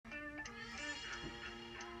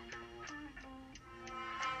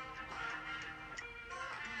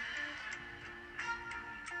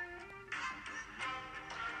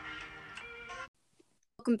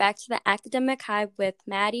Welcome back to the Academic Hive with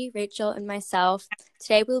Maddie, Rachel, and myself.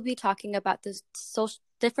 Today we'll be talking about the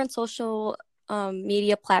different social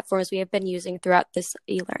media platforms we have been using throughout this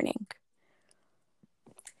e-learning.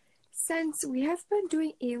 Since we have been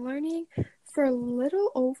doing e-learning for a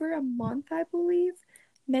little over a month, I believe,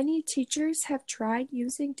 many teachers have tried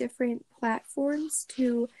using different platforms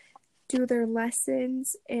to do their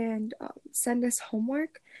lessons and send us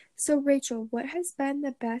homework. So, Rachel, what has been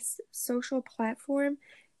the best social platform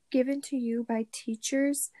given to you by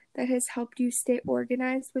teachers that has helped you stay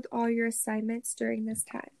organized with all your assignments during this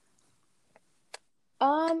time?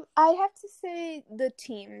 I have to say the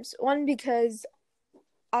Teams. One, because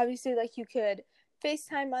obviously, you could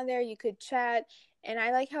FaceTime on there, you could chat, and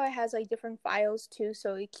I like how it has, different files, too,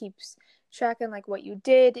 so it keeps track on, what you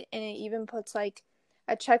did, and it even puts,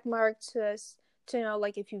 a check mark to know,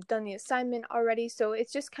 if you've done the assignment already, so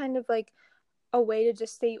it's just kind of, a way to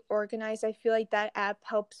just stay organized. I feel like that app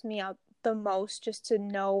helps me out the most just to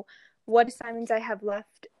know what assignments I have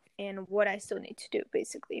left and what I still need to do,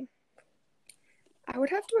 basically. I would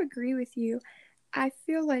have to agree with you. I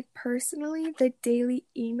feel like personally, the daily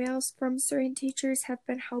emails from certain teachers have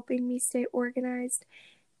been helping me stay organized.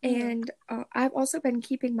 And I've also been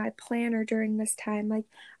keeping my planner during this time.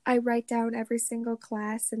 I write down every single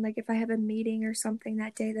class, and if I have a meeting or something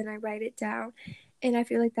that day, then I write it down. And I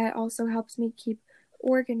feel like that also helps me keep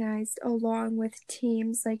organized along with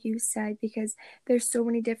Teams, like you said, because there's so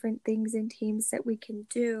many different things in Teams that we can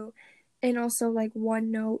do. And also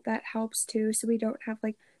OneNote that helps too, so we don't have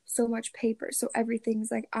so much paper. So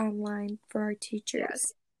everything's online for our teachers.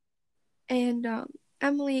 Yes. And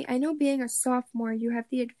Emily, I know being a sophomore, you have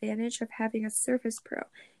the advantage of having a Surface Pro.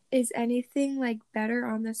 Is anything better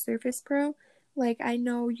on the Surface Pro? I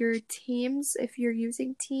know your Teams, if you're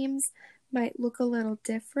using Teams, might look a little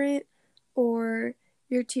different, or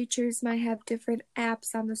your teachers might have different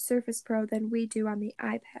apps on the Surface Pro than we do on the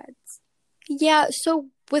iPads. Yeah, so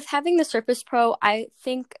with having the Surface Pro, I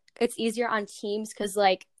think it's easier on Teams because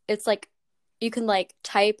it's you can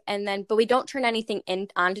type and then, but we don't turn anything in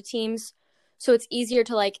onto Teams. So it's easier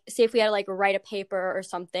to say if we had to write a paper or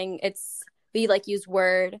something, we use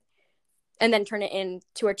Word and then turn it in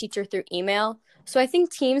to our teacher through email. So I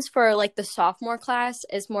think Teams for the sophomore class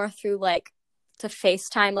is more through to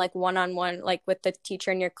FaceTime one-on-one with the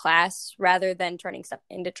teacher in your class rather than turning stuff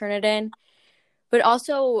in to turn it in. But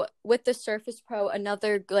also with the Surface Pro,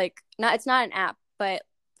 another it's not an app, but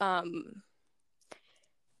I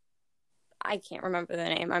can't remember the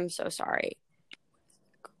name. I'm so sorry.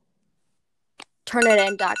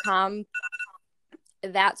 Turnitin.com.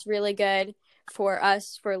 That's really good for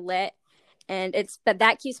us for lit, and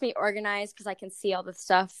that keeps me organized because I can see all the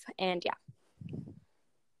stuff, and yeah.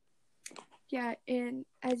 And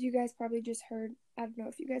as you guys probably just heard, I don't know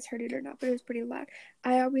if you guys heard it or not, but it was pretty loud.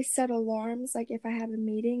 I always set alarms if I have a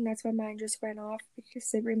meeting. That's why mine just went off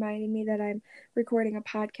because it reminded me that I'm recording a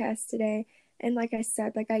podcast today. And like I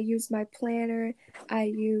said, I use my planner, I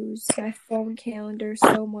use my phone calendar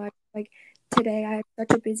so much. Today I have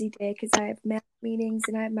such a busy day because I have math meetings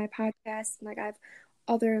and I have my podcast and I have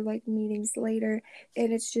other meetings later,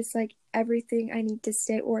 and it's just everything I need to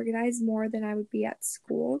stay organized more than I would be at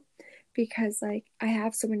school, because I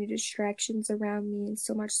have so many distractions around me and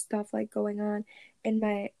so much stuff going on in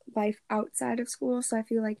my life outside of school. So I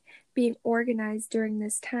feel being organized during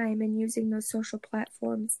this time and using those social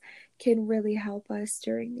platforms can really help us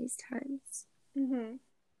during these times.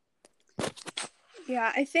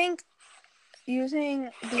 Yeah, I think using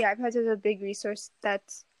the iPads is a big resource.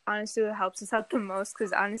 That's honestly what helps us out the most,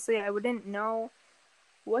 because honestly I wouldn't know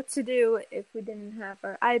what to do if we didn't have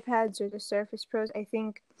our iPads or the Surface Pros. I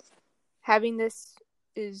think having this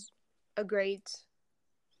is a great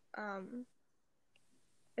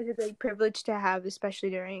privilege to have,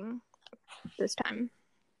 especially during this time.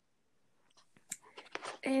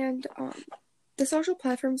 And the social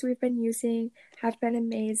platforms we've been using have been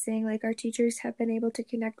amazing. Our teachers have been able to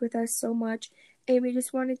connect with us so much, and we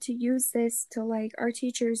just wanted to use this to our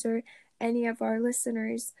teachers or any of our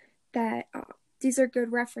listeners that these are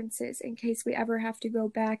good references in case we ever have to go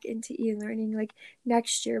back into e-learning.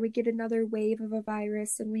 Next year we get another wave of a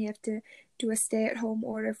virus and we have to do a stay-at-home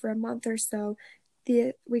order for a month or so.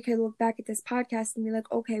 We could look back at this podcast and be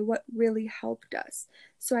okay, what really helped us?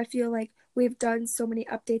 So I feel we've done so many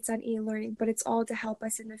updates on e-learning, but it's all to help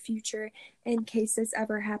us in the future in case this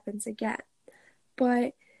ever happens again.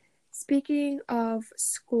 But speaking of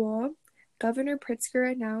school, Governor Pritzker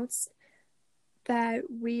announced that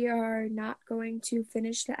we are not going to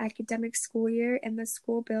finish the academic school year in the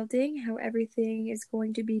school building, how everything is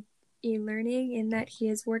going to be e-learning and that he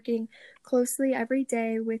is working closely every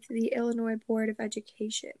day with the Illinois Board of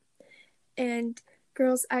Education. And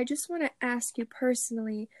girls, I just want to ask you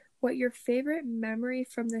personally what your favorite memory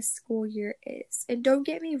from this school year is. And don't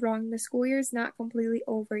get me wrong, the school year is not completely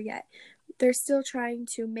over yet. They're still trying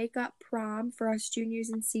to make up prom for us juniors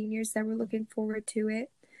and seniors that we're looking forward to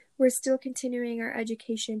it. We're still continuing our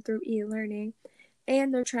education through e-learning,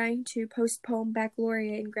 and they're trying to postpone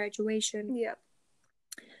baccalaureate and graduation. Yep.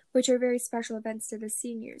 Which are very special events to the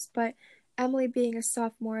seniors. But Emily being a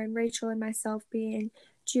sophomore and Rachel and myself being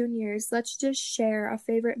juniors, let's just share a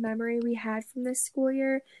favorite memory we had from this school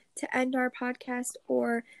year to end our podcast,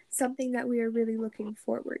 or something that we are really looking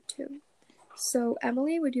forward to. So,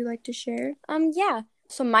 Emily, would you like to share? Yeah.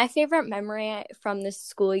 So my favorite memory from this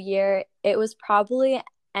school year, it was probably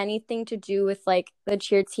anything to do with like the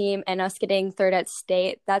cheer team and us getting third at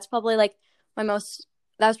state. That's probably like that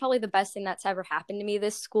was probably the best thing that's ever happened to me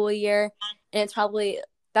this school year. And that's probably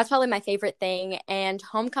my favorite thing. And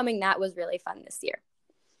homecoming, that was really fun this year.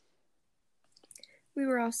 We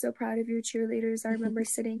were all so proud of you cheerleaders. I remember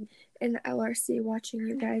sitting in the LRC watching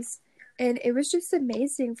you guys. And it was just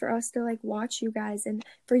amazing for us to like watch you guys and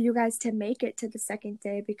for you guys to make it to the second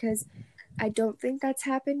day, because I don't think that's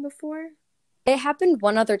happened before. It happened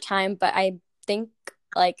one other time, but I think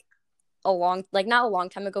like not a long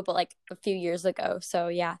time ago, but like a few years ago. So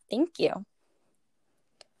yeah, thank you.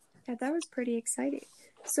 Yeah, that was pretty exciting.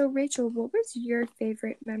 So Rachel, what was your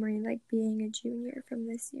favorite memory like being a junior from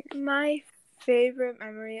this year? My favorite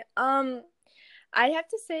memory, I'd have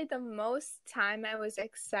to say the most time I was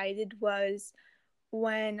excited was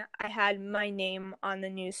when I had my name on the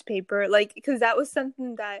newspaper, like, because that was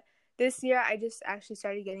something that this year I just actually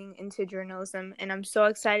started getting into journalism, and I'm so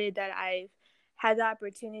excited that I've had the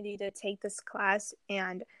opportunity to take this class.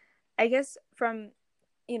 And I guess from,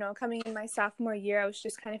 coming in my sophomore year, I was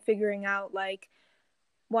just kind of figuring out like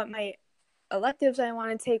what my electives I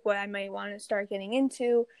want to take, what I might want to start getting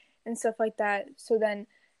into and stuff like that. So then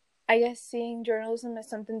I guess seeing journalism as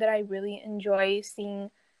something that I really enjoy, seeing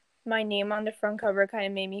my name on the front cover kind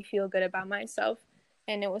of made me feel good about myself,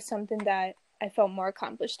 and it was something that I felt more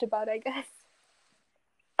accomplished about, I guess.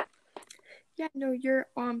 Yeah, no, your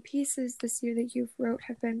pieces this year that you've wrote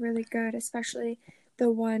have been really good, especially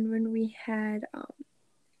the one when we had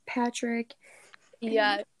Patrick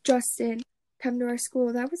and Justin come to our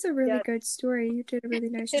school. That was a really good story. You did a really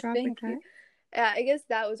nice job with that. Yeah, I guess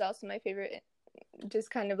that was also my favorite.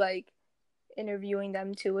 Just kind of like interviewing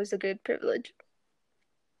them too was a good privilege.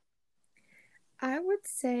 I would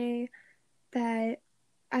say that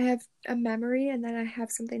I have a memory and then I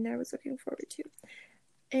have something that I was looking forward to.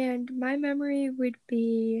 And my memory would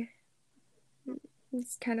be,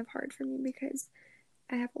 it's kind of hard for me because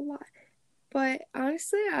I have a lot. But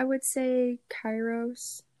honestly, I would say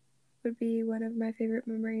Kairos would be one of my favorite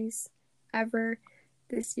memories ever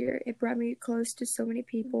this year. It brought me close to so many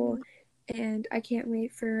people, and I can't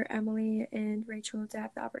wait for Emily and Rachel to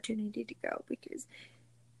have the opportunity to go, because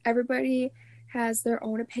everybody has their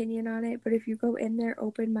own opinion on it, but if you go in there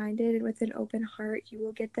open-minded and with an open heart, you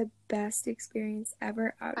will get the best experience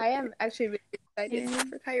ever out of it. I am actually really excited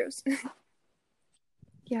for Kairos.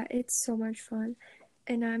 Yeah, it's so much fun,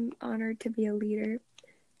 and I'm honored to be a leader.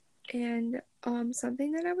 And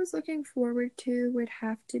something that I was looking forward to would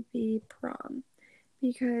have to be prom,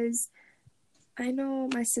 because I know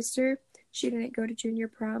my sister, she didn't go to junior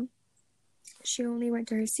prom. She only went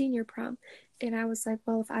to her senior prom. And I was like,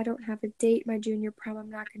 well, if I don't have a date my junior prom,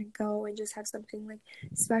 I'm not going to go and just have something like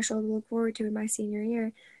special to look forward to in my senior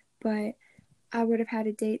year. But I would have had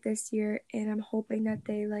a date this year, and I'm hoping that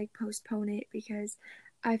they like postpone it, because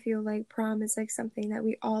I feel like prom is like something that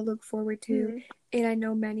we all look forward to. And I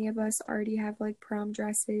know many of us already have like prom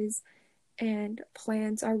dresses and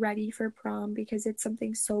plans are ready for prom, because it's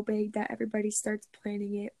something so big that everybody starts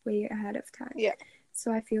planning it way ahead of time. Yeah.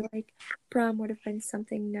 So I feel like prom would have been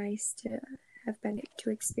something nice to have been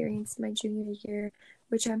to experience my junior year,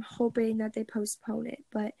 which I'm hoping that they postpone it.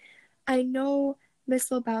 But I know Miss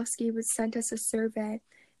Lebowski was sent us a survey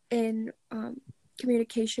in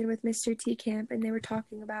communication with Mr. T Camp, and they were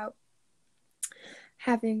talking about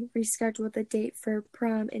having rescheduled the date for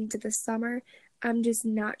prom into the summer. I'm just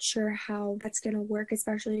not sure how that's going to work,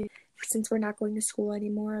 especially since we're not going to school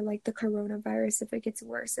anymore, like the coronavirus, if it gets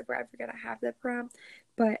worse, if we're ever going to have the prom.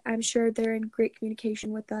 But I'm sure they're in great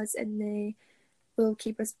communication with us, and they will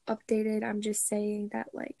keep us updated. I'm just saying that,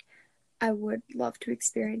 like, I would love to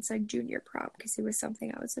experience, like, junior prom, because it was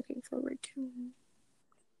something I was looking forward to.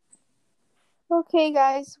 Okay,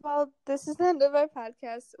 guys. Well, this is the end of our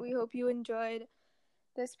podcast. We hope you enjoyed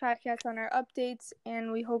this podcast on our updates,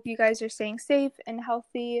 and we hope you guys are staying safe and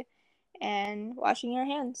healthy. and washing your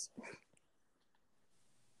hands.